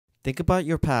Think about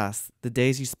your past, the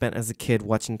days you spent as a kid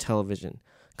watching television.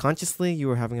 Consciously, you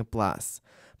were having a blast.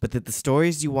 But did the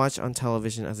stories you watched on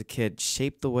television as a kid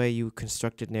shape the way you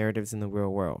constructed narratives in the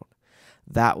real world?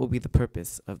 That will be the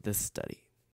purpose of this study.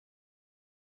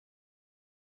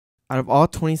 Out of all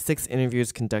 26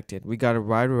 interviews conducted, we got a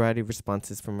wide variety of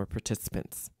responses from our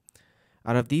participants.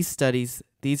 Out of these studies,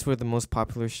 these were the most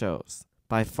popular shows.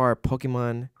 By far,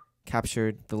 Pokemon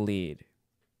captured the lead.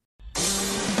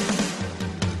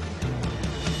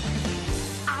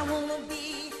 I wanna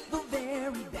be the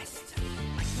very best,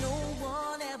 like no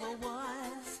one ever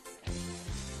was.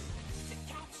 To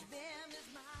catch them is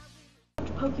my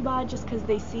Pokemon just because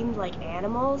they seemed like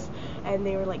animals and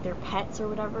they were like their pets or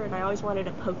whatever, and I always wanted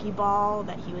a Pokeball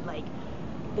that he would like.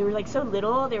 They were like so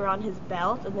little, they were on his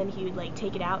belt, and then he would like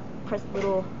take it out, press the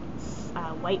little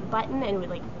white button, and it would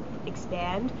like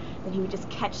expand, and he would just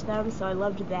catch them, so I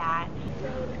loved that.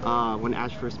 When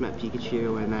Ash first met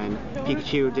Pikachu, and then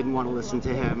Pikachu didn't want to listen to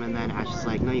him, and then Ash was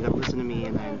like, no, you gotta listen to me,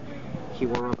 and then he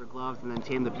wore rubber gloves and then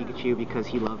tamed the Pikachu because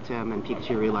he loved him, and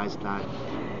Pikachu realized that.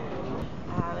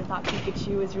 I thought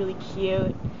Pikachu was really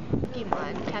cute.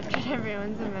 Pokemon captured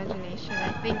everyone's imagination.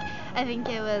 I think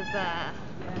it was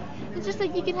it's just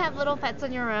like you can have little pets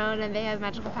on your own and they have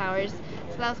magical powers,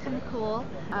 so that was kind of cool.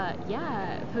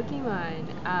 Yeah,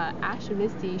 Pokemon. Ash and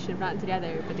Misty should have gotten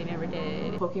together, but they never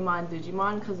did. Pokemon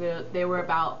Digimon, because they were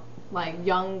about like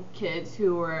young kids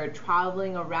who were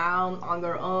traveling around on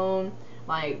their own,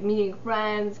 like meeting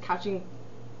friends, catching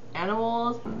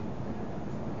animals.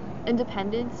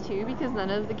 Independence too, because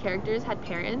none of the characters had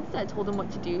parents that told them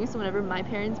what to do, so whenever my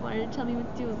parents wanted to tell me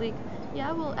what to do, it was like,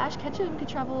 yeah, well, Ash Ketchum could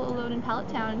travel alone in Pallet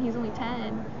Town and he's only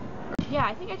 10.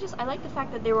 Yeah, I like the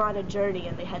fact that they were on a journey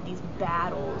and they had these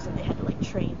battles and they had to like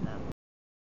train them.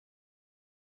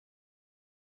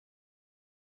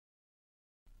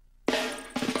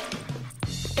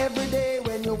 every day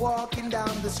when you're walking down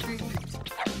the street.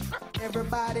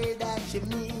 Everybody that you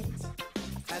meet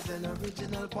has an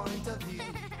original point of view.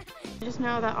 I just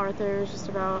know that Arthur is just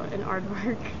about an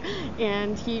aardvark,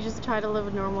 and he just tried to live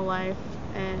a normal life.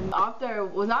 And Arthur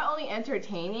was not only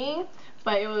entertaining,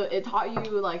 but it taught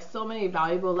you like so many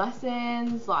valuable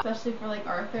lessons. Especially for like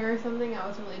Arthur or something, I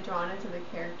was really drawn into the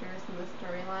characters and the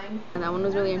storyline. And that one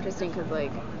was really interesting because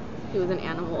like he was an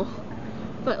animal,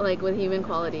 but like with human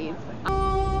qualities.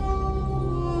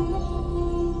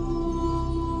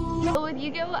 With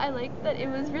Yu-Gi-Oh, I liked that it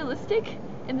was realistic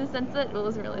in the sense that, well, it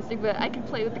wasn't realistic, but I could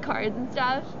play with the cards and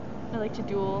stuff. I like to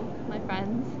duel with my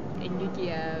friends. In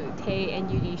Yu-Gi-Oh, Tay and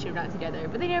Yudi should have gotten together,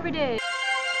 but they never did.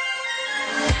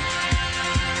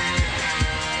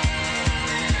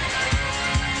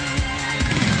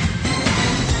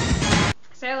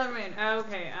 Sailor Moon.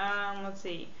 Okay, let's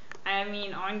see. I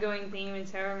mean, ongoing theme in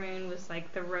Sailor Moon was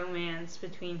like the romance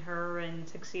between her and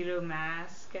Tuxedo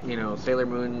Mask. You know, Sailor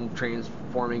Moon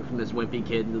transforming from this wimpy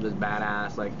kid into this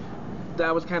badass, like,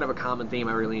 that was kind of a common theme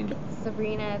I really enjoyed.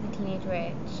 Sabrina the Teenage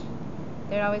Witch.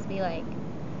 There'd always be like,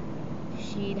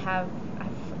 she'd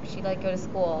like go to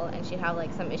school and she'd have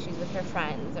like some issues with her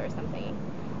friends or something.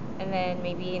 And then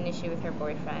maybe an issue with her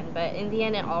boyfriend. But in the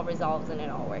end it all resolves and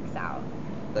it all works out.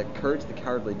 The Courage the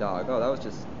Cowardly Dog. Oh, that was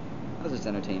just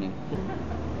entertaining.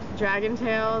 Dragon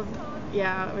Tales,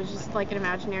 yeah, it was just like an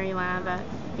imaginary land that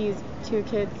these two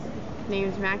kids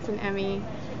named Max and Emmy,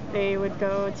 they would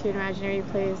go to an imaginary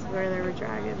place where there were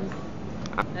dragons.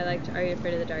 I liked Are You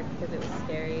Afraid of the Dark because it was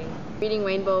scary. Reading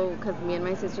Rainbow because me and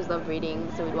my sisters loved reading,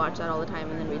 so we'd watch that all the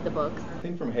time and then read the books. I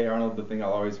think from Hey Arnold, the thing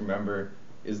I'll always remember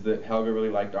is that Helga really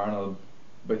liked Arnold,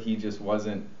 but he just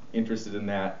wasn't interested in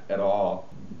that at all.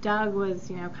 Doug was,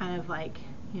 kind of like,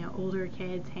 older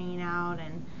kids hanging out,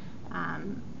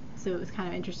 and so it was kind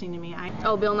of interesting to me.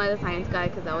 Oh, Bill Nye the Science Guy,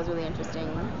 because that was really interesting,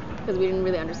 because we didn't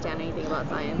really understand anything about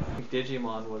science.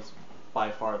 Digimon was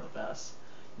by far the best,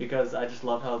 because I just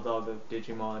loved how all the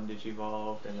Digimon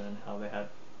digivolved, and then how they had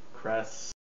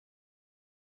crests.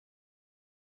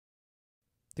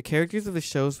 The characters of the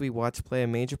shows we watch play a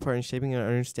major part in shaping our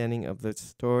understanding of the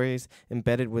stories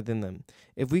embedded within them.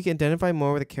 If we can identify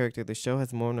more with a character, the show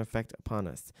has more of an effect upon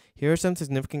us. Here are some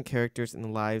significant characters in the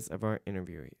lives of our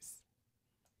interviewees.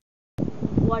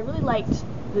 Well, I really liked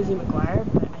Lizzie McGuire,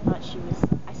 but I thought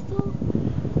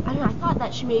I thought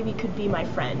that she maybe could be my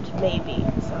friend, maybe.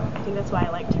 So I think that's why I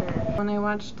liked her. When I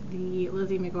watched the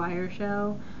Lizzie McGuire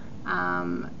show,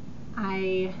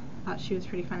 I thought she was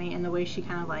pretty funny, and the way she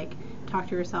kind of like talked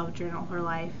to herself, journal her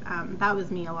life, that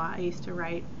was me a lot. I used to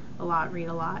write a lot, read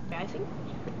a lot. I think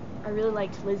I really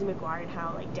liked Lizzie McGuire and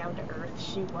how like down to earth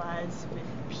she was with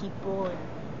people,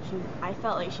 and I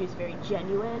felt like she was very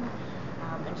genuine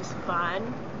and just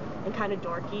fun. and kind of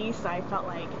dorky, so I felt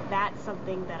like that's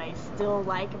something that I still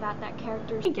like about that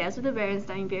character. I guess with the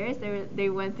Berenstain Bears, they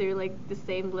went through like the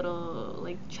same little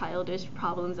like childish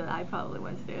problems that I probably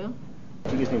went through. I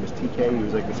think his name was TK. He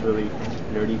was like this really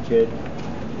nerdy kid.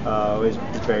 Always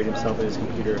just buried himself in his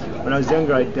computer. When I was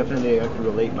younger, I could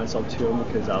relate myself to him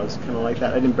because I was kind of like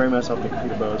that. I didn't bury myself in the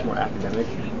computer, but I was more academic.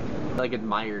 I like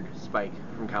admired Spike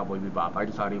from Cowboy Bebop. I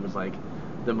just thought he was like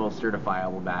the most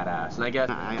certifiable badass. And I guess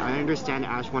I understand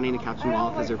Ash wanting to catch them all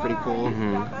because they're pretty cool.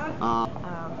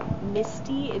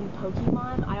 Misty in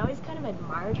Pokemon, I always kind of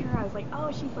admired her. I was like, oh,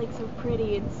 she's like so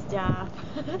pretty and stuff.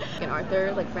 And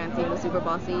Arthur, like Francine was super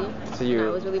bossy. So and I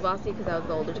was really bossy because I was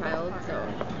the older child, so.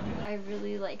 I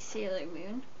really like Sailor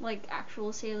Moon, like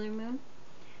actual Sailor Moon.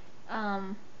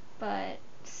 But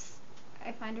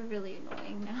I find her really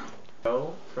annoying now.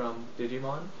 Joe from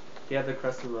Digimon, he had the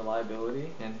crest of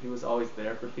reliability, and he was always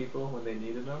there for people when they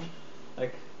needed him.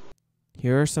 Like.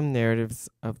 Here are some narratives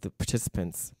of the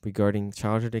participants regarding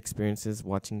childhood experiences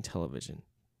watching television.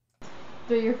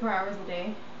 3 or 4 hours a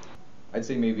day. I'd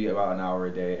say maybe about an hour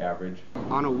a day average.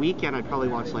 On a weekend, I'd probably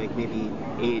watch like maybe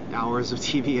 8 hours of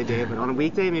TV a day, but on a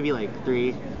weekday, maybe like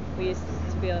 3. We used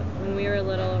to be, when we were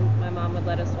little, my mom would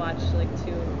let us watch like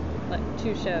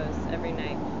two shows every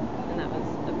night, and that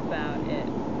was about it.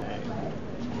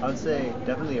 I would say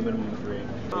definitely a minimum of 3.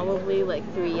 Probably like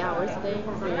 3 hours a day,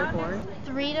 3 or 4.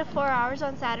 3 to 4 hours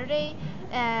on Saturday,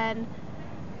 and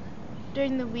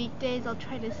during the weekdays I'll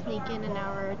try to sneak in an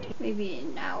hour or 2. Maybe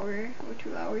an hour or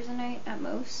 2 hours a night at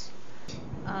most.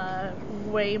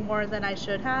 Way more than I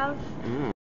should have.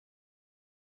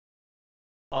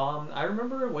 I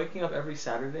remember waking up every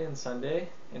Saturday and Sunday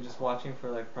and just watching for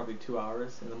like probably 2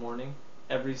 hours in the morning.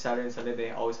 Every Saturday and Sunday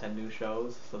they always had new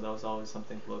shows, so that was always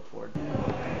something to look forward to.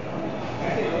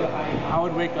 I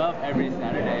would wake up every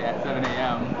Saturday at 7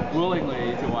 a.m.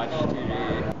 willingly to watch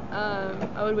TV.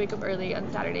 I would wake up early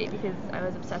on Saturday because I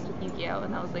was obsessed with Yu-Gi-Oh!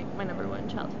 And that was like my #1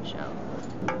 childhood show.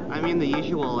 I mean the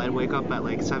usual, I'd wake up at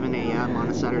like 7 a.m. on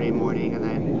a Saturday morning, and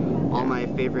then all my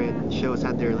favorite shows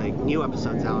had their like new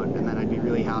episodes out, and then I'd be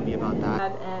really happy about I that.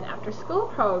 had an after-school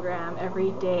program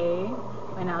every day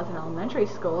when I was in elementary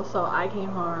school, so I came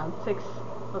home around 6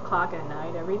 o'clock at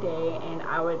night every day, and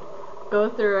I would go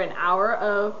through an hour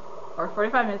or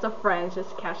 45 minutes of Friends just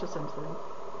to catch The Simpsons.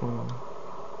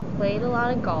 Played a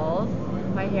lot of golf.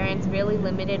 My parents really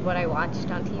limited what I watched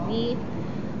on TV,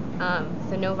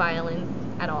 so no violence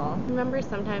at all. I remember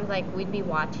sometimes like we'd be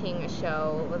watching a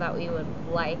show that we would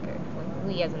like, or like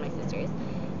we as in my sisters,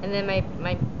 and then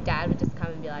my dad would just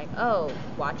come and be like, oh,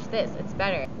 watch this, it's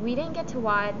better. We didn't get to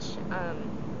watch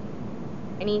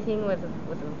anything with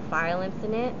violence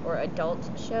in it or adult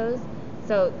shows,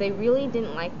 so they really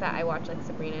didn't like that I watched like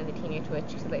Sabrina and the Teenage Witch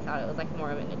because they thought it was like more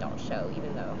of an adult show,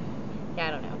 even though, yeah,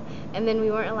 I don't know. And then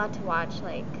we weren't allowed to watch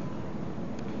like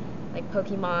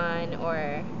Pokemon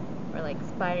or like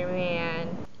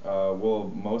Spider-Man.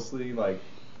 Well, mostly like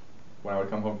when I would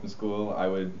come home from school, I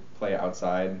would play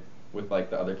outside with like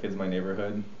the other kids in my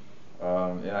neighborhood,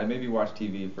 and I'd maybe watch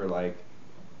TV for like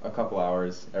a couple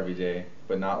hours every day,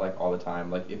 but not like all the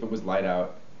time. Like if it was light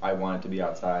out, I wanted to be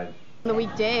outside. On the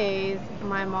weekdays,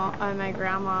 my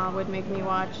grandma would make me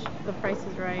watch The Price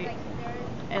is Right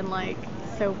and like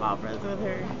soap operas with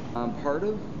her. Part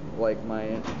of like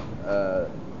my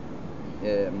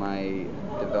my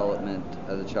development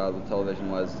as a child with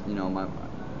television was, you know,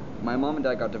 my mom and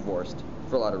dad got divorced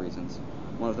for a lot of reasons.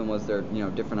 One of them was their, you know,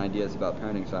 different ideas about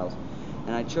parenting styles,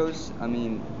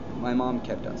 and my mom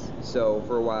kept us. So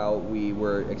for a while we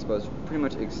were exposed pretty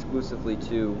much exclusively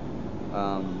to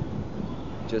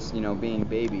just, you know, being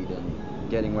babied and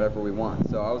getting whatever we want.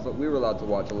 So we were allowed to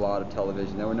watch a lot of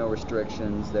television. There were no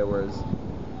restrictions. There was,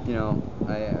 you know,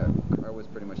 I was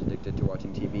pretty much addicted to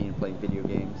watching TV and playing video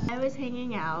games. I was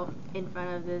hanging out in front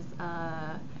of this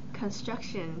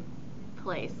construction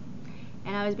place,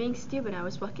 and I was being stupid. I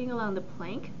was walking along the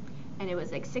plank, and it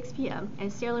was like 6 p.m.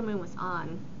 and Sailor Moon was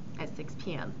on at 6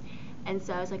 p.m. And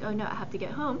so I was like, oh no, I have to get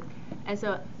home. And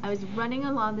so I was running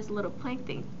along this little plank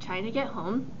thing, trying to get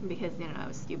home because, you know, I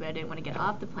was stupid. I didn't want to get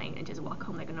off the plank and just walk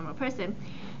home like a normal person.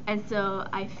 And so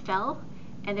I fell,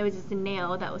 and there was just a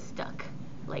nail that was stuck,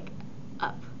 like,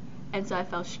 up. And so I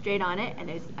fell straight on it,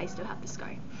 and I still have the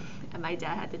scar. And my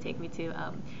dad had to take me to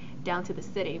down to the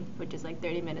city, which is like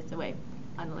 30 minutes away,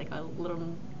 on like a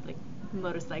little like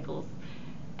motorcycles.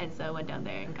 And so I went down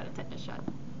there and got a tetanus shot.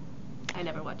 I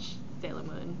never watched Sailor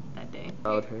Moon that day.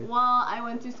 Okay. Well, I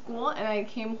went to school and I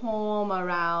came home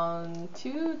around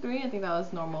 2, 3. I think that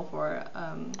was normal for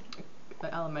an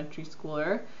elementary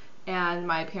schooler. And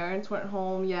my parents weren't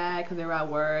home yet because they were at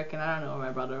work, and I don't know where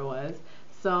my brother was.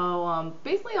 So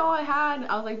basically all I had,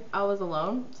 I was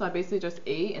alone, so I basically just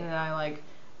ate, and then I like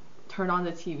turned on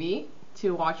the TV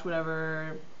to watch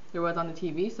whatever there was on the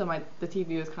TV. So the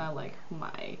TV was kind of like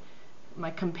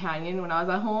my companion when I was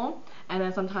at home, and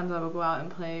then sometimes I would go out and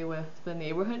play with the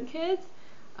neighborhood kids.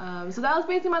 So that was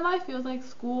basically my life. It was like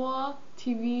school,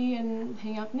 TV, and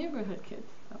hang out with neighborhood kids.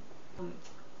 So.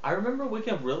 I remember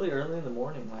waking up really early in the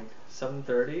morning, like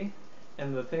 7:30.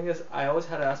 And the thing is, I always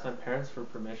had to ask my parents for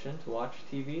permission to watch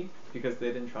TV because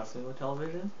they didn't trust me with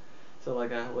television. So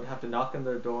like I would have to knock on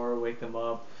their door, wake them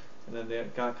up, and then they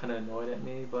got kind of annoyed at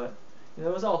me. But you know,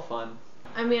 it was all fun.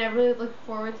 I mean, I really look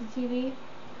forward to TV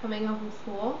coming home from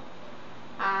school.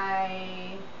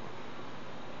 I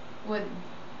would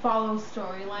follow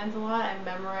storylines a lot. I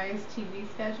memorized TV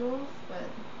schedules, but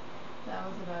that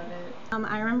was about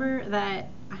it. I remember that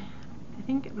I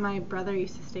think my brother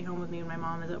used to stay home with me when my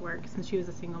mom was at work. Since she was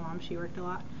a single mom, she worked a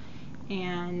lot.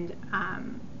 And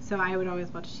so I would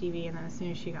always watch TV, and then as soon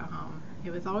as she got home,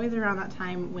 it was always around that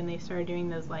time when they started doing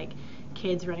those like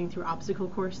kids running through obstacle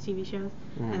course TV shows.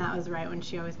 And that was right when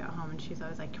she always got home, and she's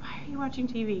always like, why are you watching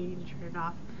TV? You turn it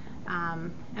off.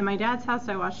 And my dad's house,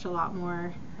 I watched a lot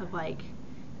more of like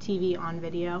TV on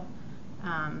video.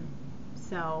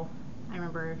 So I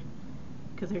remember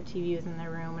because their TV was in their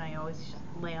room, and I always just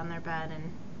lay on their bed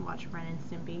and watch Ren and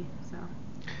Stimpy. So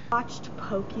watched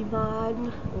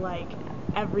Pokemon like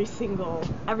every single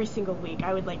week.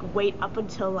 I would like wait up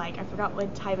until like I forgot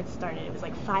what time it started. It was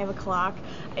like 5 o'clock.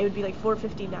 It would be like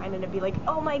 4:59, and I'd be like,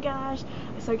 oh my gosh,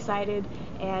 I'm so excited.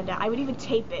 And I would even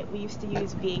tape it. We used to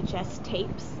use VHS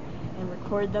tapes and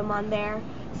record them on there.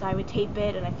 So I would tape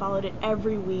it, and I followed it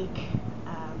every week.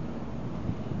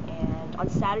 And on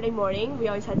Saturday morning, we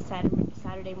always had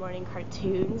Saturday morning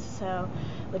cartoons, so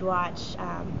we'd watch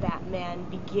Batman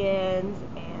Begins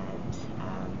and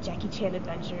Jackie Chan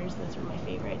Adventures. Those were my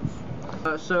favorites.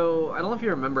 So I don't know if you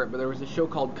remember it, but there was a show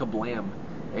called Kablam,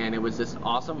 and it was this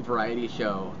awesome variety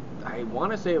show. I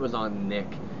want to say it was on Nick,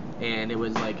 and it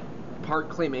was like part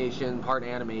claymation, part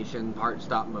animation, part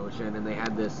stop motion, and they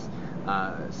had this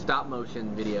stop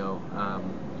motion video.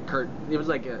 It was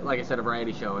like I said, a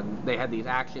variety show, and they had these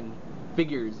action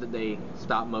figures that they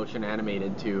stop motion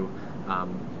animated to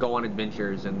go on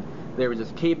adventures. And there was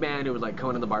this caveman who was like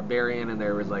Conan the Barbarian, and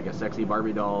there was like a sexy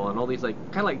Barbie doll, and all these like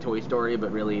kind of like Toy Story,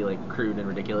 but really like crude and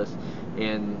ridiculous.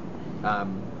 And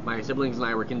my siblings and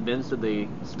I were convinced that they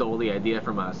stole the idea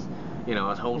from us, you know,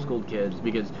 as homeschooled kids,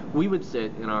 because we would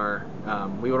sit in our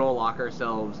we would all lock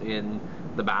ourselves in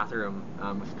the bathroom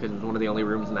because it was one of the only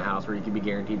rooms in the house where you could be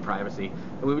guaranteed privacy,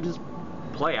 and we would just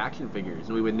play action figures,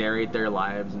 and we would narrate their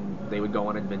lives, and they would go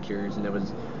on adventures, and it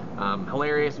was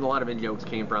hilarious, and a lot of in-jokes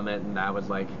came from it. And that was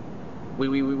like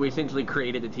we essentially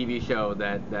created a TV show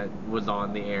that was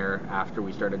on the air after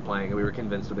we started playing, and we were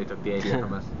convinced that they took the idea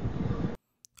from us.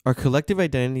 Our collective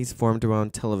identities formed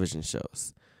around television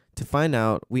shows. To find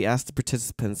out, we asked the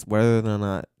participants whether or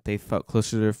not they felt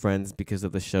closer to their friends because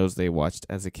of the shows they watched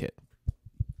as a kid.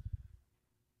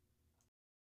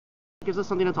 It gives us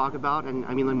something to talk about, and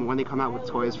I mean, when they come out with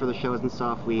toys for the shows and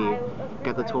stuff, we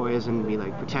get the toys and we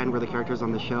like pretend we're the characters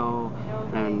on the show.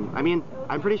 And I mean,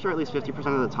 I'm pretty sure at least 50%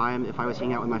 of the time, if I was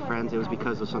hanging out with my friends, it was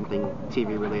because of something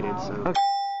TV related. So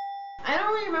I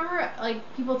don't really remember like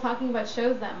people talking about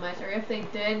shows that much, or if they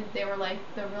did, they were like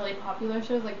the really popular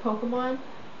shows like Pokemon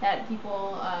that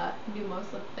people knew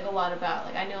like a lot about.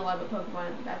 Like I knew a lot about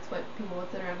Pokemon, and that's what people would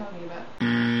sit around talking about.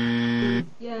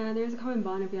 Yeah, there's a common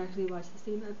bond if we actually watch the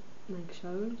same like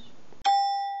shows.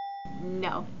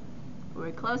 No,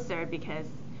 we're closer because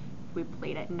we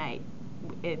played at night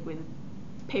with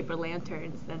paper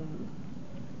lanterns and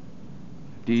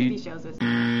TV shows.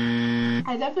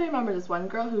 I definitely remember this one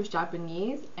girl who's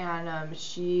Japanese, and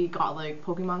she got like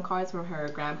Pokemon cards from her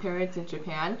grandparents in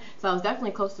Japan. So I was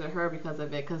definitely close to her because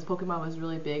of it, because Pokemon was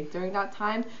really big during that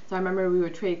time. So I remember we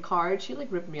would trade cards. She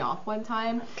like ripped me off one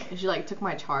time, and she like took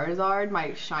my Charizard,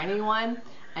 my shiny one.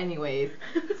 Anyways,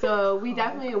 so we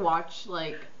definitely watched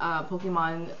like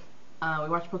Pokemon. We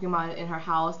watched Pokemon in her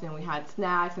house, and we had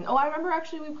snacks. And I remember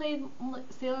actually we played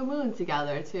Sailor Moon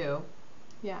together too.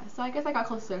 Yeah, so I guess I got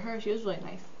close to her. She was really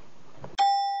nice.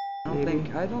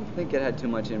 I don't think it had too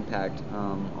much impact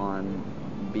on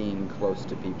being close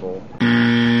to people.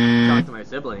 Talk to my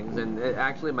siblings, and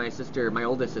actually my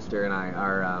oldest sister and I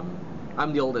are,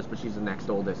 I'm the oldest, but she's the next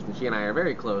oldest, and she and I are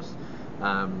very close,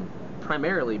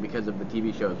 primarily because of the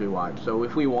TV shows we watch. So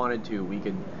if we wanted to, we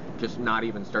could just not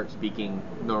even start speaking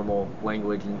normal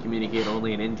language and communicate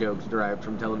only in in-jokes derived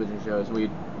from television shows, and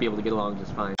we'd be able to get along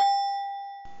just fine.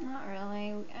 Not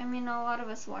really. I mean, a lot of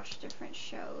us watch different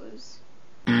shows.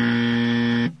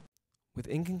 With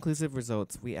inconclusive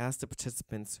results, we asked the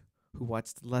participants who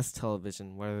watched less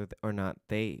television whether or not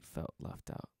they felt left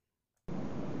out.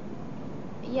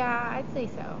 Yeah, I'd say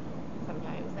so.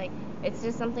 Sometimes, like, it's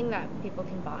just something that people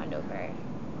can bond over,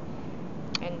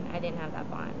 and I didn't have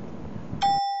that bond.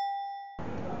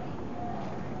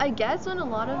 I guess when a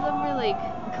lot of them were like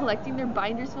collecting their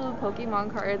binders full of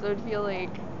Pokemon cards, I would feel like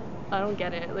I don't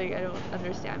get it, like I don't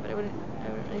understand, but I wouldn't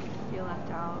really feel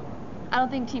left out. I don't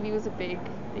think TV was a big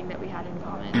thing that we had in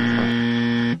common.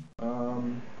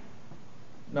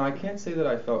 No, I can't say that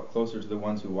I felt closer to the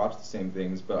ones who watched the same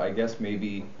things, but I guess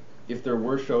maybe if there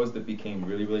were shows that became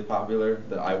really, really popular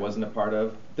that I wasn't a part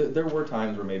of, there were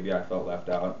times where maybe I felt left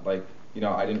out. Like, you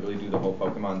know, I didn't really do the whole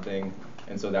Pokemon thing,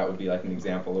 and so that would be like an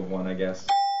example of one, I guess.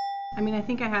 I mean, I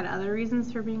think I had other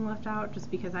reasons for being left out just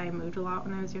because I moved a lot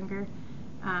when I was younger.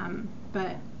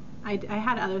 But I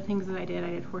had other things that I did. I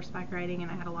did horseback riding, and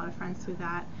I had a lot of friends through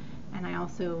that. And I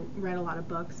also read a lot of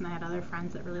books, and I had other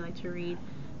friends that really liked to read.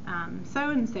 So I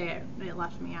wouldn't say it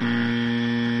left me out.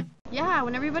 Yeah,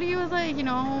 when everybody was like, you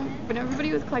know, when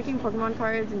everybody was collecting Pokemon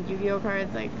cards and Yu-Gi-Oh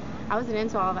cards, like, I wasn't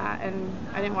into all that, and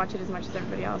I didn't watch it as much as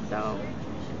everybody else, so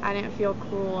I didn't feel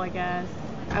cool, I guess.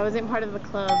 I wasn't part of the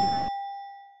club.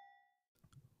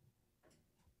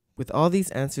 With all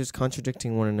these answers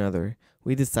contradicting one another,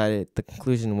 we decided the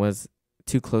conclusion was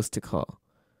too close to call.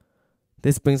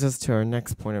 This brings us to our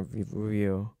next point of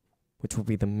review, which will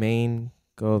be the main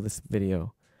goal of this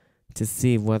video, to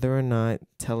see whether or not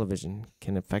television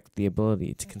can affect the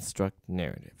ability to construct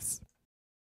narratives.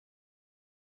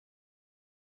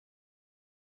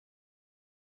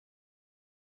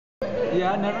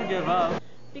 Yeah, never give up.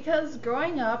 Because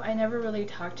growing up, I never really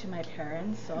talked to my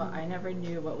parents, so I never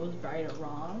knew what was right or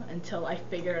wrong until I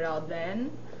figured it out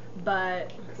then.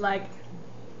 But, like,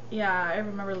 yeah, I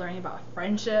remember learning about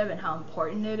friendship and how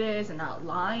important it is and not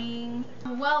lying.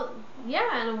 Well,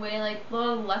 yeah, in a way, like, a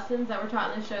lot of the lessons that were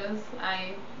taught in the shows,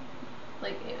 I,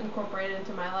 like, incorporated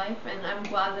into my life, and I'm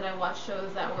glad that I watched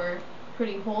shows that were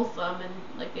pretty wholesome and,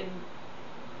 like,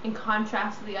 in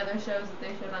contrast to the other shows that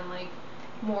they showed on, like,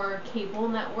 more cable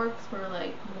networks were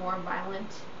like more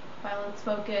violence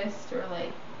focused or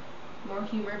like more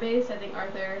humor based. I think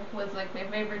Arthur was like my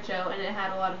favorite show, and it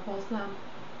had a lot of wholesome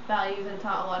values and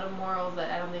taught a lot of morals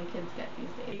that I don't think kids get these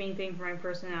days. The main thing for my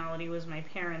personality was my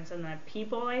parents and the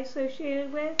people I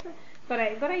associated with. But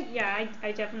I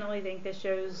definitely think the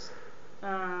shows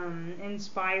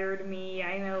inspired me.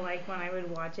 I know, like, when I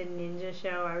would watch a ninja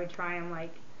show, I would try and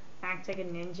like act like a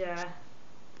ninja.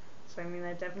 So I mean,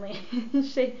 that definitely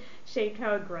shaped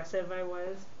how aggressive I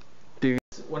was.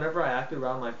 Whenever I acted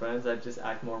around my friends, I'd just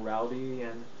act more rowdy,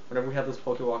 and whenever we had those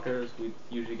Pokewalkers, we'd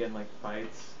usually get in like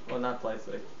fights. Well, not fights,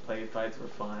 like play fights were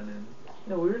fun, and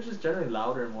you know, we were just generally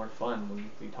louder and more fun when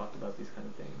we talked about these kind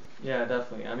of things. Yeah,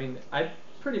 definitely. I mean, I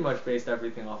pretty much based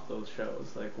everything off those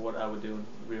shows, like what I would do in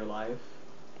real life.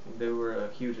 They were a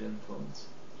huge influence.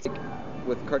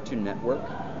 With Cartoon Network,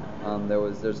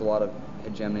 there's a lot of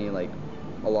hegemony, like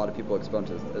a lot of people exposed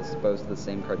to the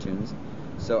same cartoons.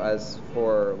 So as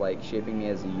for like shaping me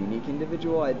as a unique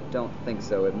individual, I don't think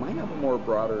so. It might have a more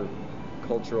broader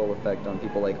cultural effect on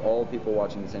people, like all people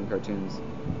watching the same cartoons.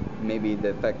 Maybe the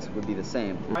effects would be the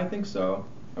same. I think so.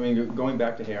 I mean, going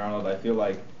back to Hey Arnold, I feel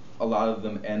like a lot of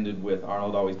them ended with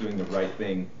Arnold always doing the right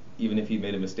thing, even if he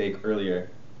made a mistake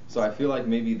earlier. So I feel like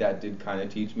maybe that did kind of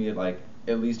teach me, like,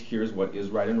 at least here's what is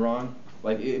right and wrong.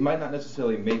 Like, it might not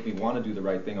necessarily make me want to do the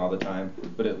right thing all the time,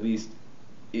 but at least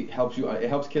it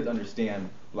helps kids understand,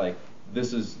 like,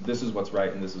 this is what's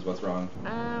right and this is what's wrong.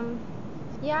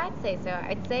 Yeah, I'd say so.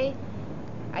 I'd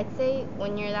say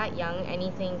when you're that young,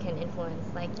 anything can influence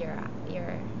like your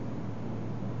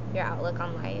outlook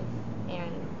on life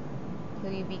and who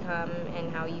you become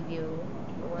and how you view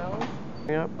the world.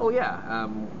 Yeah. Oh yeah.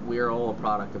 We're all a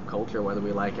product of culture, whether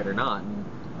we like it or not. And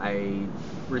I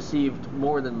received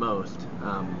more than most,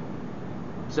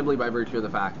 simply by virtue of the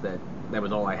fact that that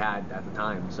was all I had at the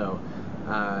time. So,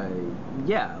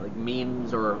 yeah, like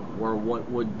memes or what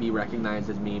would be recognized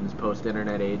as memes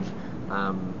post-internet age,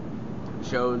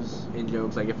 shows and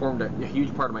jokes, like it formed a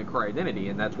huge part of my core identity,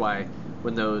 and that's why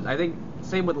when those, I think,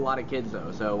 same with a lot of kids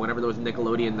though, so whenever those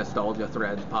Nickelodeon nostalgia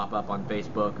threads pop up on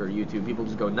Facebook or YouTube, people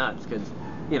just go nuts, because,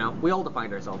 you know, we all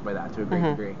defined ourselves by that to a great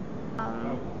degree.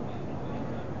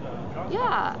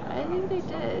 Yeah, I think they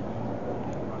did.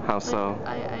 How so?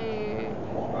 I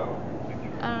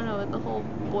don't know, with the whole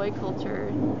boy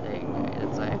culture thing.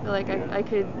 That's why I feel like I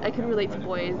could relate to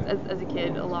boys as a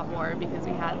kid a lot more, because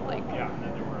we had like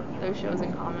those shows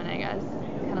in common, I guess.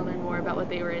 Kind of learn more about what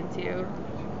they were into.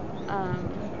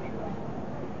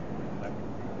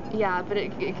 Yeah, but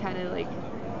it kind of like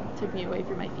took me away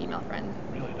from my female friends,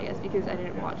 I guess, because I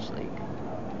didn't watch like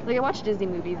I watched Disney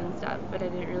movies and stuff, but I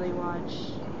didn't really watch.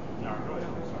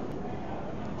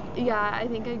 Yeah, I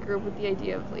think I grew up with the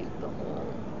idea of like the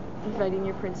whole inviting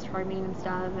your Prince Charming and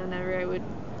stuff, and whenever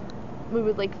we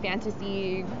would like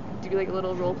fantasy do like a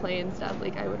little role play and stuff,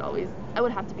 like I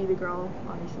would have to be the girl,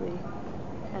 obviously,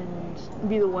 and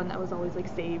be the one that was always like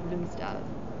saved and stuff.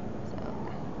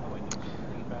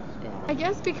 I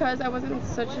guess because I wasn't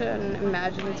such an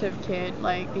imaginative kid,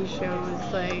 like these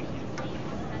shows like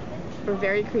were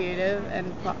very creative,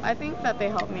 and I think that they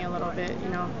helped me a little bit, you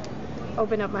know,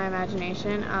 open up my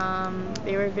imagination.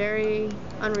 They were very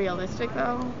unrealistic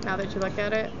though, now that you look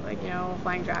at it, like, you know,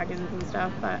 flying dragons and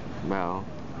stuff,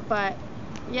 but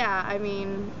yeah, I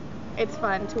mean, it's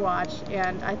fun to watch,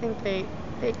 and I think they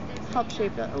help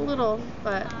shape it a little,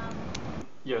 but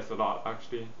yes, a lot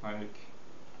actually. Like,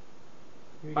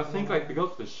 I think like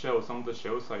because of the show, some of the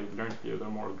shows I learned to be a little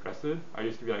more aggressive. I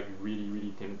used to be like a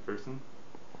really timid person,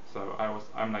 so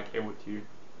I'm like able to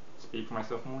speak for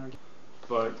myself more.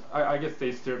 But I guess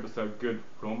they serve as a good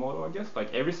role model, I guess.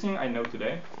 Like everything I know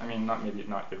today, I mean not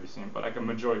everything, but like a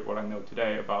majority of what I know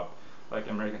today about like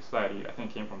American society, I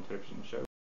think came from television shows.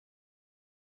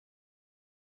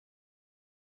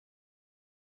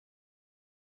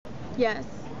 yes,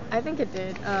 I think it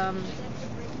did,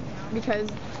 because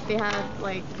they had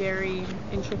like very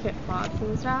intricate plots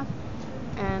and stuff,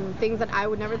 and things that I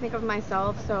would never think of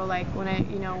myself. So like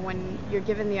when you're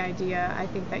given the idea, I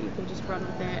think that you can just run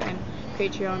with it and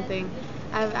create your own thing.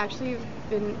 I've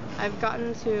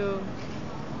gotten to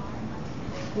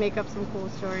make up some cool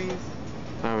stories.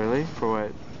 Oh really? For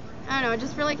what? I don't know,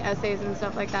 just for like essays and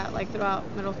stuff like that, like throughout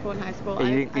middle school and high school. And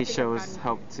you think these shows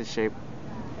help to shape?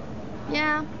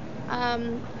 Yeah,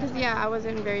 because I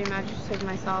wasn't very imaginative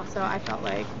myself, so I felt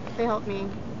like they helped me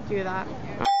do that.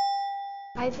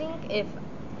 I think if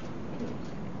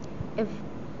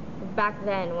back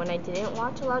then when I didn't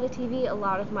watch a lot of TV, a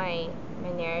lot of my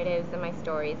narratives and my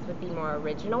stories would be more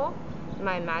original.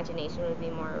 My imagination would be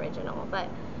more original. But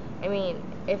I mean,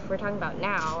 if we're talking about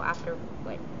now, after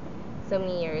like so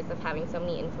many years of having so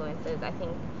many influences, I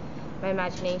think my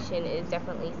imagination is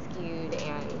definitely skewed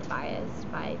and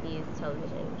biased by these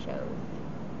television shows.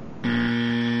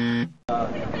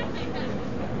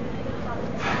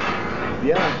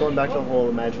 Yeah, going back to the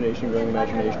whole growing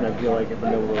imagination, I feel like if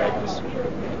I'm able to like just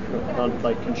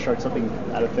construct something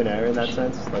out of thin air in that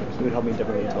sense, like it would help me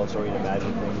definitely tell a story and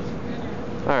imagine things.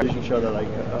 Alright. Television show that like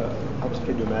helps a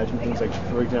kid to imagine things, like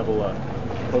for example,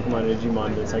 Pokemon and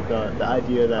Digimon. It's like the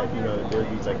idea that there are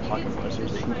these like pocket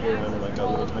monsters that can carry around in like a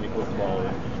little tiny Pokeball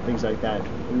and things like that.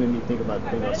 It made me think about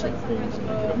certain things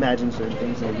and imagine certain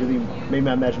things, and it really made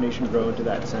my imagination grow into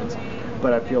that sense.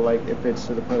 But I feel like if it's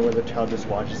to the point where the child just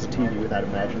watches TV without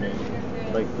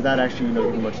imagination, like without actually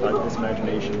giving much thought to this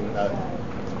imagination, without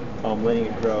letting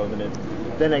it grow,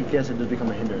 then I guess it does become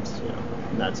a hindrance,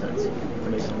 in that sense. If that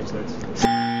makes any sense.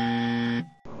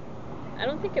 I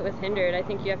don't think it was hindered. I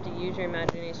think you have to use your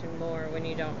imagination more when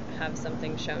you don't have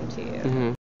something shown to you.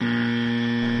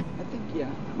 Mm-hmm. I think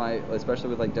especially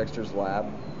with like Dexter's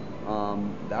Lab,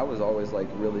 that was always like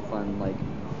really fun. Like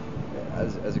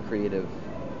as a creative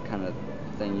kind of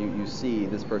thing, you see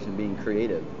this person being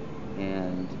creative,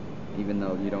 and even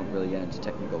though you don't really get into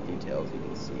technical details, you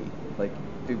can see like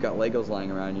if you've got Legos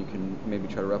lying around, you can maybe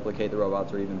try to replicate the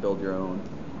robots or even build your own.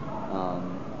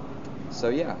 So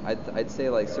yeah, I'd say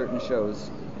like certain shows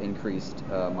increased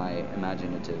my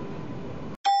imaginative.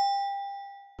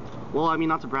 Well, I mean,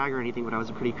 not to brag or anything, but I was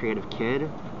a pretty creative kid.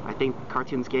 I think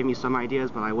cartoons gave me some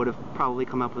ideas, but I would have probably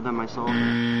come up with them myself.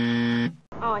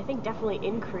 Oh, I think definitely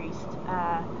increased.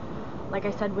 Like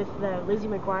I said, with the Lizzie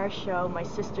McGuire show, my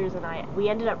sisters and I, we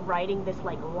ended up writing this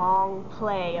like long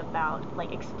play about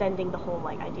like extending the whole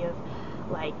like idea of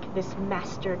like this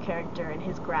master character and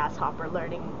his grasshopper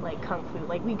learning like kung fu.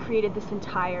 Like we created this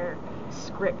entire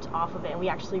script off of it, and we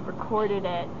actually recorded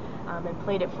it and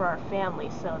played it for our family.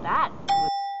 So that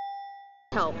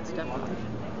helped definitely.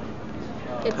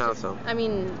 How so? I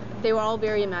mean, they were all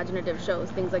very imaginative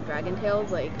shows. Things like Dragon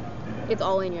Tales, like it's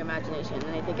all in your imagination,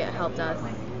 and I think it helped us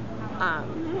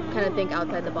kind of think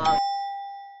outside the box.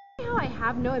 How I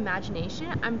have no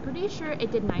imagination, I'm pretty sure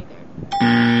it did neither.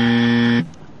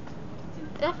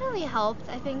 Definitely helped.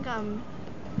 I think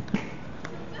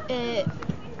it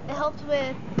helped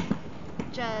with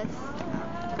just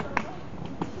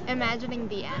imagining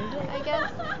the end, I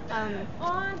guess.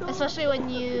 Especially when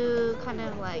you kind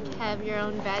of like have your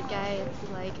own bad guy. It's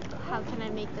like, how can I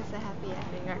make this a happy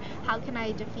ending, or how can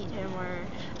I defeat him, or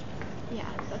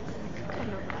yeah, that's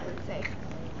kind of what I would say.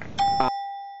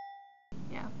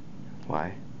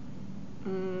 Why? I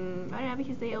don't know. out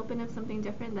because they opened up something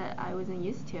different that I wasn't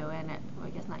used to, and well, I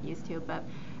guess not used to, but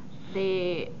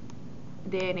they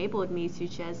enabled me to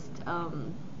just I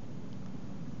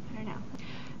don't know.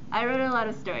 I read a lot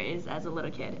of stories as a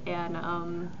little kid,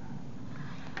 and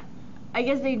I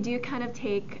guess they do kind of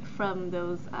take from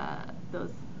those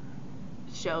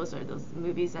shows or those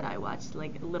movies that I watched,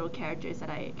 like little characters that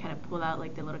I kind of pull out,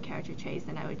 like the little character traits,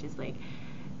 and I would just like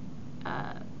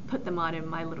put them on in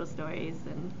my little stories,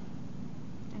 and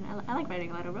I like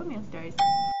writing a lot of romance stories.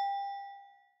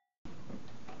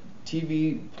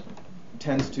 TV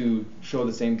tends to show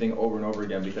the same thing over and over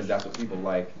again because that's what people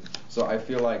like. So I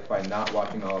feel like by not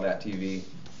watching all that TV,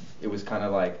 it was kind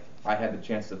of like I had the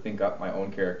chance to think up my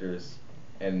own characters.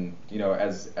 And, you know,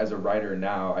 as a writer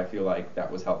now, I feel like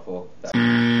that was helpful.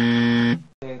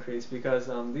 Increase because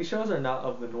these shows are not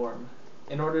of the norm.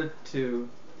 In order to,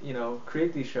 you know,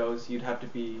 create these shows, you'd have to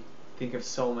think of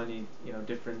so many, you know,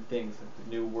 different things, like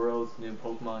new worlds, new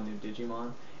Pokemon, new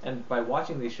Digimon. And by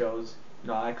watching these shows, you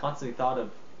know, I constantly thought of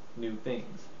new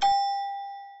things.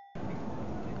 I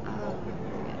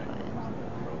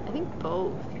think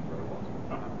both,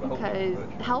 because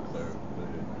it helps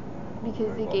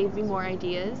because it gave me more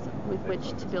ideas with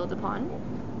which to build upon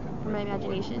for my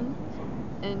imagination,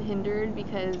 and hindered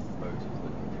because,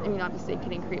 I mean, obviously I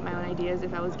couldn't create my own ideas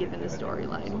if I was given the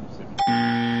storyline.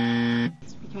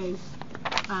 Because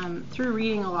through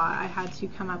reading a lot, I had to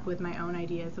come up with my own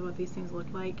ideas of what these things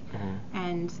looked like,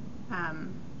 and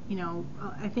you know,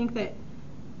 I think that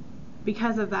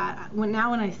because of that, when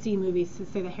I see movies,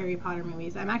 say the Harry Potter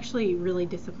movies, I'm actually really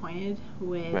disappointed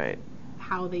with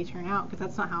how they turn out, because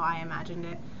that's not how I imagined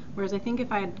it. Whereas I think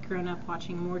if I had grown up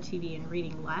watching more TV and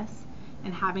reading less,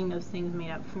 and having those things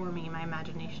made up for me, my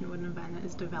imagination wouldn't have been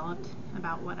as developed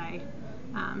about what I,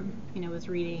 you know, was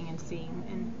reading and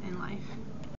seeing in life.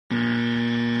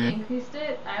 Increased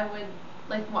it, I would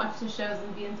like watch the shows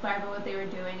and be inspired by what they were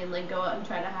doing, and like go out and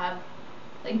try to have,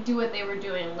 like, do what they were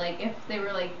doing. Like if they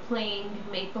were like playing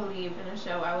make believe in a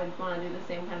show, I would want to do the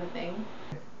same kind of thing.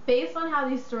 Based on how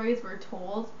these stories were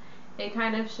told, it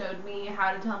kind of showed me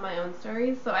how to tell my own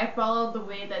stories. So I followed the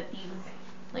way that these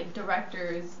like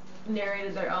directors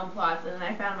narrated their own plots, and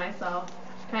I found myself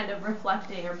kind of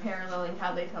reflecting or paralleling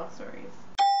how they tell stories.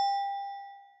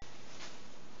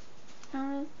 I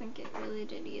don't think it really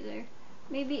did either.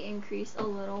 Maybe increase a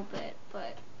little bit,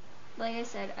 but like I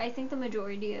said, I think the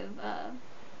majority of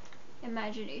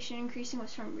imagination increasing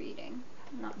was from reading,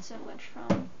 not so much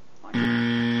from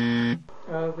watching.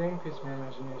 They increased my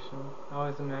imagination. I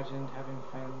always imagined having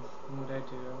friends and what I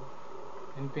do,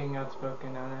 and being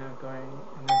outspoken and outgoing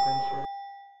and adventurous.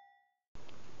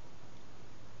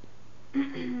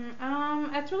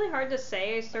 It's really hard to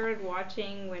say. I started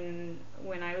watching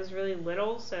when I was really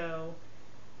little, so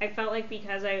I felt like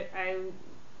because I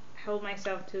held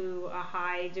myself to a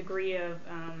high degree of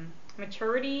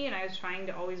maturity, and I was trying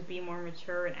to always be more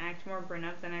mature and act more grown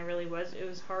up than I really was, it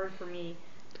was hard for me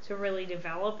to really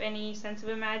develop any sense of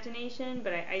imagination.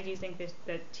 But I do think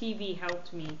that TV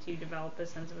helped me to develop a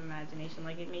sense of imagination.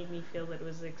 Like, it made me feel that it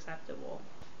was acceptable.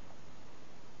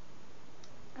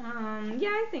 Yeah,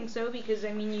 I think so, because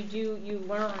I mean you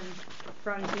learn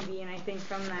from TV, and I think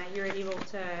from that you're able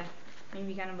to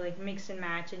maybe kind of like mix and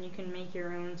match, and you can make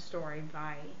your own story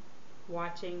by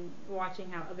watching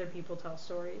how other people tell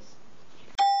stories.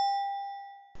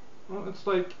 Well, it's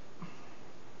like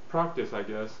practice, I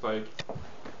guess. Like,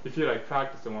 if you like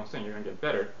practice the one thing, you're gonna get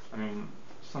better. I mean,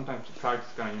 sometimes the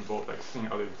practice is gonna involve like seeing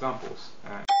other examples.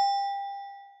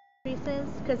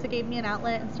 Because it gave me an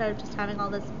outlet instead of just having all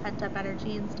this pent up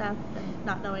energy and stuff and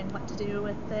not knowing what to do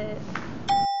with it.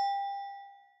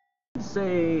 I'd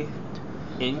say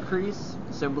increase,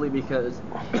 simply because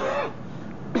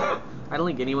I don't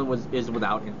think anyone is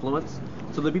without influence.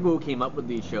 So the people who came up with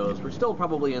these shows were still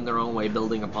probably in their own way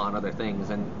building upon other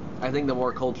things, and I think the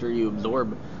more culture you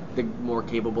absorb, the more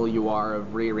capable you are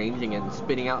of rearranging it and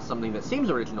spitting out something that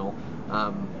seems original.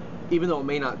 Even though it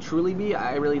may not truly be,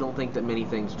 I really don't think that many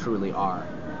things truly are.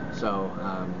 So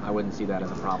I wouldn't see that as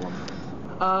a problem.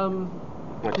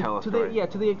 Tell a story.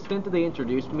 To the extent that they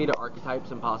introduced me to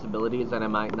archetypes and possibilities that I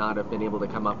might not have been able to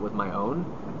come up with my own,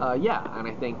 and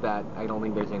I think that I don't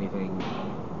think there's anything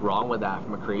wrong with that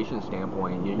from a creation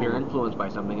standpoint. You're influenced by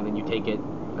something, and then you take it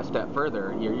a step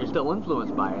further. You're still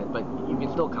influenced by it, but you can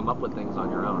still come up with things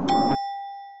on your own.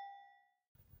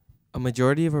 A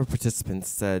majority of our participants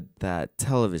said that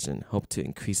television helped to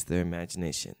increase their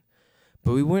imagination,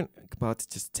 but we weren't about to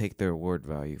just take their word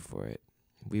value for it.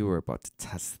 We were about to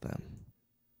test them.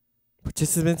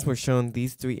 Participants were shown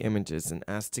these 3 images and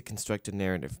asked to construct a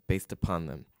narrative based upon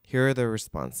them. Here are their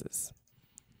responses.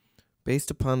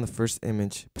 Based upon the first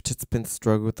image, participants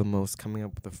struggled the most coming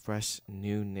up with a fresh,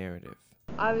 new narrative.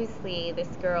 Obviously, this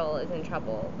girl is in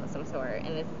trouble of some sort,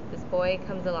 and this boy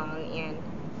comes along, and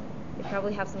they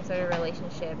probably have some sort of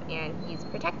relationship, and he's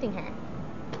protecting her.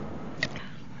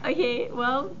 Okay,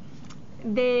 well,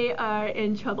 they are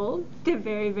in trouble. They're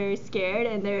very, very scared,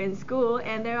 and they're in school,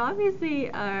 and they're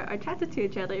obviously are attracted to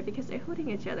each other because they're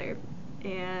holding each other,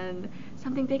 and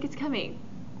something big is coming.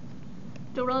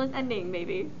 The world is ending,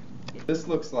 maybe. This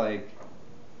looks like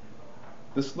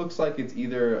it's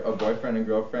either a boyfriend and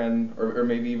girlfriend, or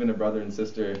maybe even a brother and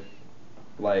sister.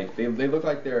 Like they look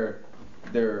like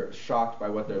they're shocked by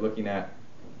what they're looking at,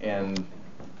 and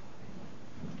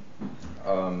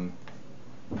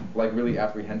like really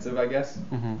apprehensive, I guess.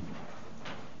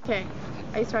 Okay,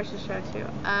 I used to watch this show too.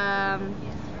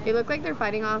 They look like they're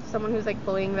fighting off someone who's like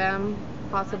bullying them,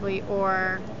 possibly,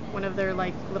 or one of their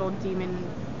like little demon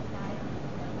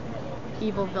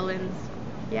evil villains.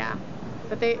 Yeah.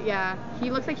 But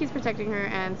he looks like he's protecting her,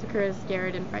 and Sakura's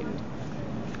scared and frightened.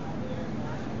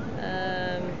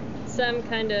 Some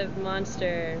kind of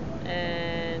monster,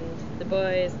 and the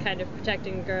boy is kind of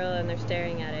protecting the girl, and they're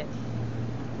staring at it.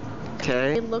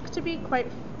 Okay. They look to be quite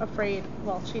afraid,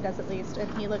 well, she does at least, and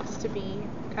he looks to be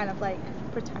kind of like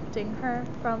protecting her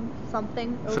from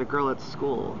something. It's a girl at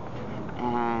school,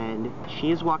 and she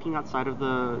is walking outside of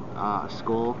the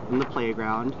school in the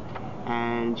playground,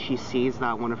 and she sees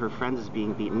that one of her friends is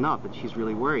being beaten up, and she's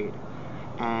really worried.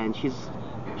 And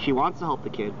she wants to help the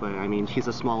kid, but I mean, she's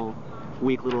a small,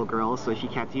 weak little girl, so she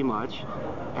can't do much.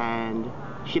 And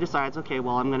she decides, okay,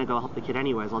 well, I'm gonna go help the kid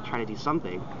anyways. I'll try to do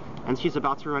something. And she's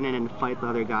about to run in and fight the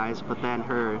other guys, but then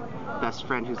her best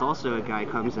friend, who's also a guy,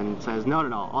 comes and says, no,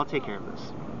 I'll take care of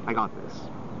this. I got this.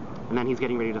 And then he's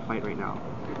getting ready to fight right now.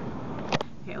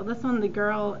 Okay, well, this one, the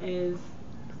girl is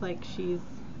like she's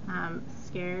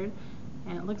scared,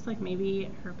 and it looks like maybe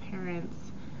her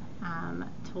parents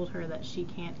told her that she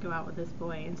can't go out with this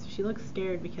boy, and so she looks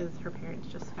scared because her parents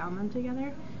just found them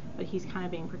together, but he's kind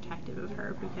of being protective of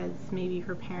her because maybe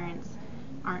her parents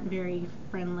aren't very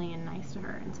friendly and nice to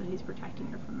her, and so he's protecting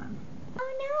her from them.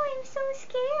 Oh no, I'm so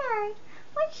scared.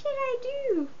 What should I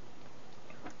do?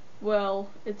 Well,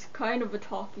 it's kind of a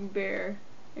talking bear,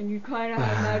 and you kind of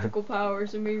have magical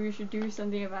powers, so maybe you should do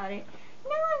something about it. No,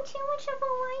 I'm too much of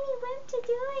a whiny wimp to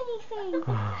do anything.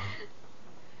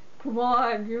 Come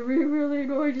on, you're really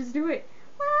annoying, just do it.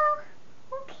 Well,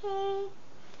 okay.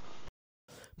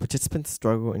 Participants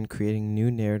struggle in creating new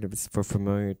narratives for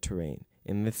familiar terrain,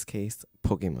 in this case,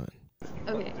 Pokemon.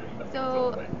 Okay,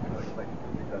 so,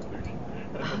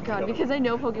 oh god, because I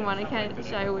know Pokemon, I can't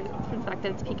shy away from the fact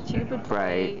that it's Pikachu, but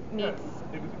Boy meets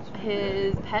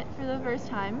his pet for the first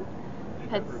time.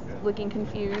 Pet's looking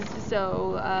confused,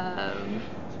 so,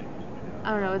 I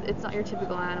don't know, it's not your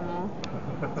typical animal,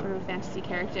 sort of a fantasy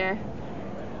character.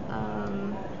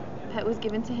 Pet was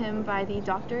given to him by the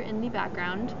doctor in the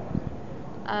background.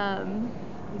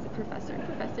 He's a professor,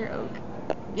 Professor Oak.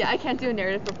 Yeah, I can't do a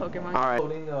narrative for Pokemon.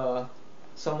 Holding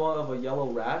somewhat of a yellow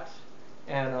rat,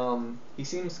 and he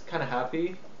seems kind of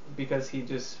happy because he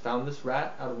just found this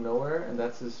rat out of nowhere, and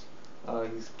that's his.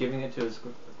 He's giving it to his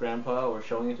grandpa, or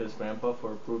showing it to his grandpa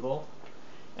for approval,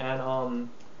 and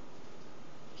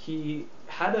he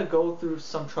had to go through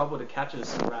some trouble to catch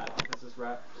this rat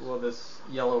because this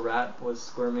yellow rat was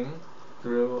squirming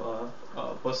through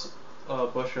a bush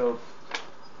of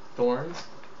thorns.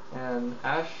 And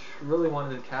Ash really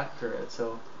wanted to capture it,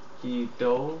 so he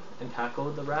dove and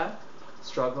tackled the rat,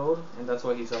 struggled, and that's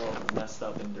why he's all messed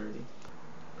up and dirty.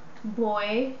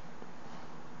 Boy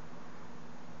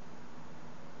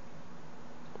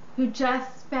who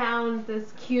just found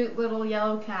this cute little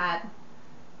yellow cat,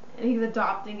 and he's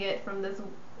adopting it from this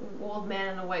old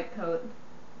man in a white coat,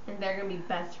 and they're gonna be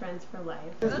best friends for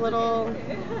life. This little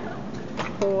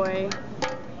boy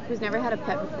who's never had a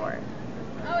pet before,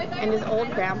 and his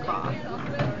old grandpa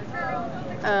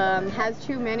has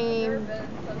too many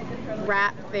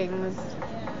rat things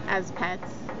as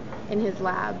pets in his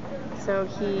lab, so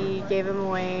he gave him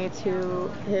away to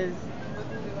his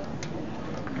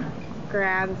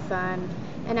grandson,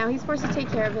 and now he's forced to take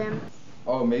care of him.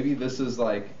 Oh, maybe this is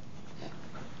like,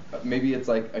 maybe it's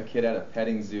like a kid at a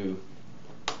petting zoo,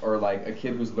 or like a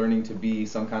kid who's learning to be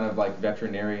some kind of like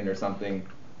veterinarian or something,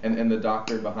 and the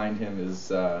doctor behind him is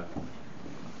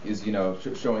you know,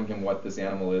 showing him what this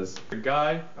animal is. A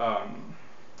guy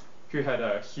who had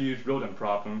a huge rodent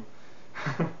problem,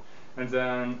 and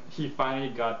then he finally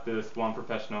got this one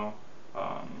professional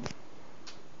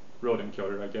rodent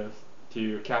killer, I guess,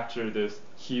 to capture this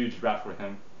huge rat for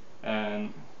him.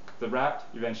 And the rat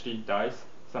eventually dies,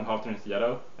 somehow turns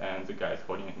yellow, and the guy is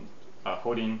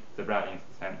holding the rat in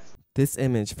his hands. This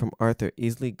image from Arthur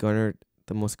easily garnered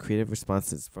the most creative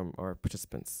responses from our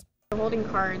participants. They're holding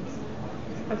cards.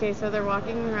 Okay, so they're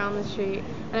walking around the street,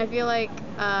 and I feel like,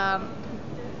 I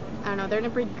don't know, they're in a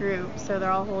big group, so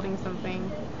they're all holding something.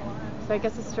 So I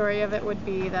guess the story of it would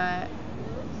be that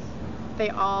they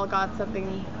all got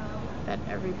something that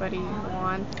everybody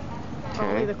wants.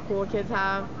 Probably the cool kids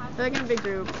have. They're like in a big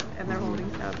group, and they're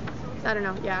holding stuff. So I don't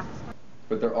know, yeah.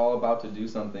 But they're all about to do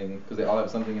something, because they all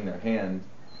have something in their hand.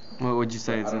 What would you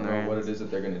say I it's in don't their know hands? what it is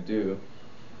that they're going to do.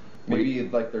 Maybe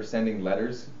like they're sending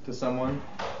letters to someone.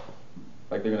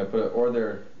 Like they're going to put it, or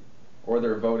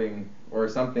they're voting, or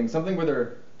something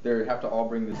where they have to all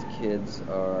bring this. Kids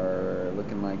are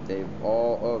looking like they've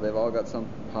all got some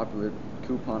popular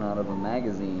coupon out of a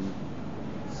magazine.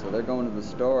 So they're going to the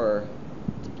store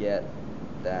to get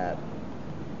that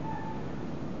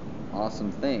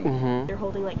awesome thing. They're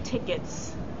holding like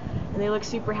tickets, and they look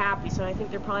super happy, so I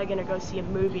think they're probably gonna go see a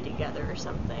movie together or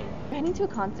something. We're heading to a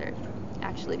concert,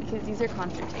 actually, because these are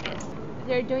concert tickets.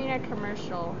 They're doing a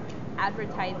commercial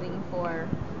advertising for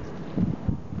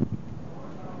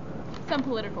some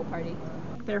political party.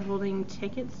 They're holding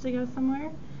tickets to go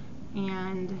somewhere,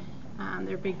 and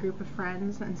they're a big group of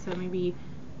friends, and so maybe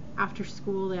after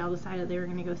school they all decided they were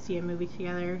going to go see a movie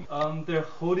together. They're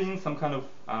holding some kind of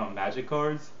magic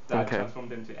cards that transform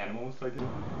them into animals, I guess.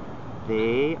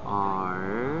 They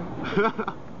are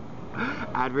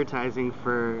advertising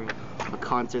for a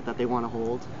concert that they want to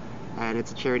hold, and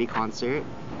it's a charity concert.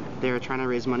 They're trying to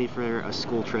raise money for a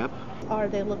school trip.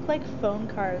 They look like phone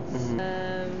cards.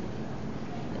 A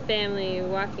family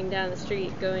walking down the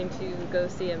street going to go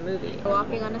see a movie.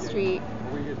 Walking on a street,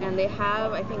 and they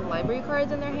have, I think, library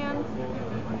cards in their hands.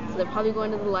 So they're probably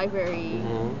going to the library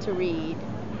to read.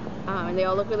 And they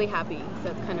all look really happy, so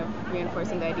it's kind of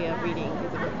reinforcing the idea of reading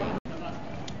is a good thing.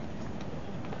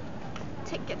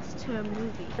 Tickets to a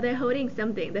movie. They're holding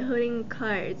something. They're holding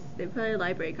cards. They're probably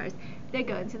library cards. They're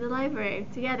going to the library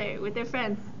together with their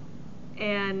friends,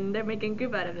 and they're making a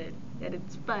group out of it. And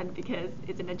it's fun because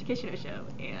it's an educational show,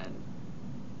 and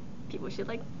people should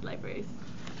like libraries.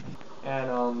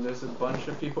 And there's a bunch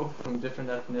of people from different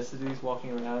ethnicities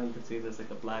walking around. You can see there's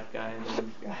like a black guy, an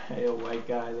Indian guy, a white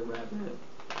guy, the rabbit.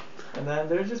 And then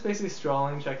they're just basically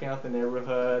strolling, checking out the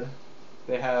neighborhood.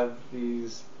 They have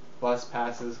these bus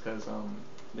passes because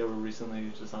they were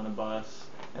recently just on a bus.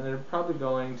 And they're probably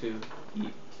going to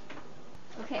eat.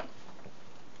 Okay.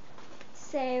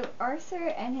 So Arthur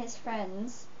and his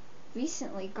friends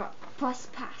recently got bus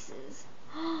passes.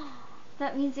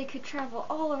 That means they could travel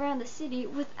all around the city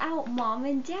without mom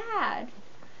and dad.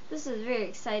 This is very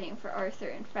exciting for Arthur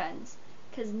and friends,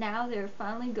 because now they're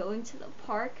finally going to the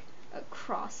park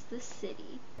across the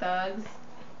city. Thugs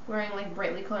wearing like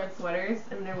brightly colored sweaters,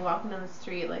 and they're walking down the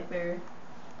street like they're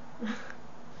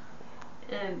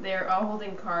and they're all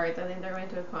holding cards. I think they're going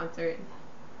to a concert.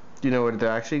 Do you know where they're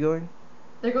actually going?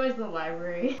 They're going to the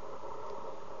library.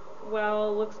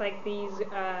 Well, looks like these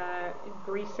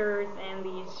greasers and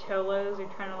these cholos are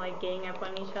trying to like gang up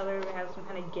on each other. They have some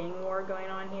kind of gang war going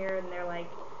on here, and they're like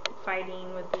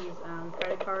fighting with these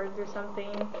credit cards or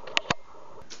something.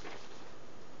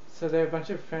 So there are a bunch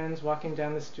of friends walking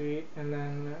down the street, and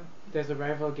then there's a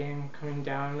rival gang coming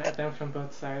down at them from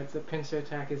both sides. A pincer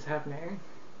attack is happening.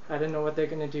 I don't know what they're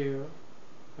gonna do.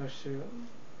 Oh shoot,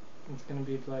 it's gonna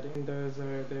be bloody. And those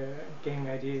are their gang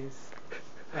IDs.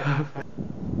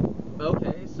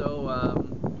 Okay, so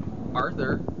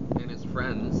Arthur and his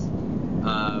friends.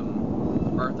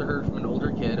 Arthur heard from an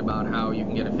older kid about how you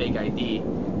can get a fake ID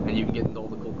and you can get into all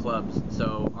the cool clubs.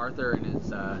 So Arthur and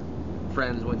his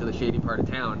friends went to the shady part of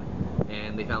town,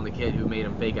 and they found the kid who made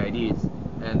them fake IDs.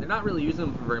 And they're not really using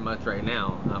them for very much right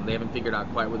now. They haven't figured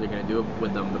out quite what they're going to do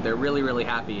with them, but they're really, really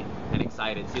happy and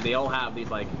excited. See, they all have these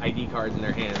like ID cards in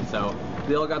their hands, so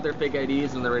they all got their fake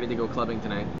IDs and they're ready to go clubbing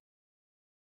tonight.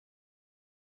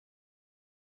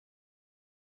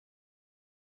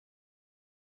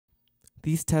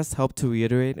 These tests help to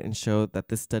reiterate and show that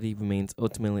this study remains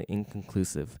ultimately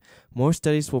inconclusive. More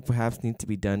studies will perhaps need to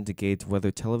be done to gauge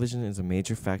whether television is a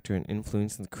major factor in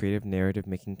influencing the creative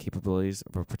narrative-making capabilities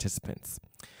of our participants.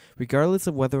 Regardless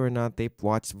of whether or not they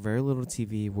watched very little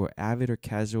TV, were avid or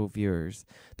casual viewers,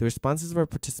 the responses of our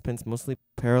participants mostly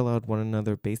paralleled one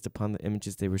another based upon the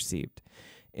images they received.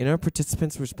 In our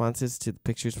participants' responses to the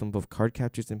pictures from both card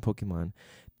captures and Pokemon,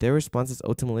 their responses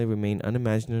ultimately remain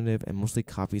unimaginative and mostly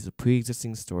copies of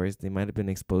pre-existing stories they might have been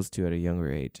exposed to at a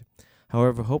younger age.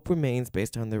 However, hope remains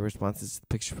based on their responses to the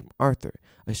picture from Arthur,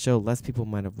 a show less people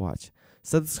might have watched.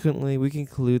 Subsequently, we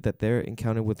conclude that their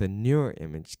encounter with a newer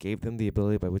image gave them the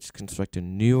ability by which to construct a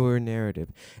newer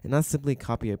narrative and not simply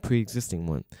copy a pre-existing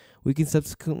one. We can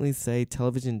subsequently say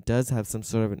television does have some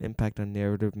sort of an impact on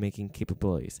narrative-making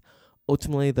capabilities.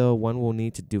 Ultimately, though, one will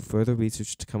need to do further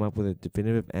research to come up with a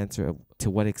definitive answer to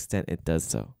what extent it does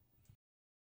so.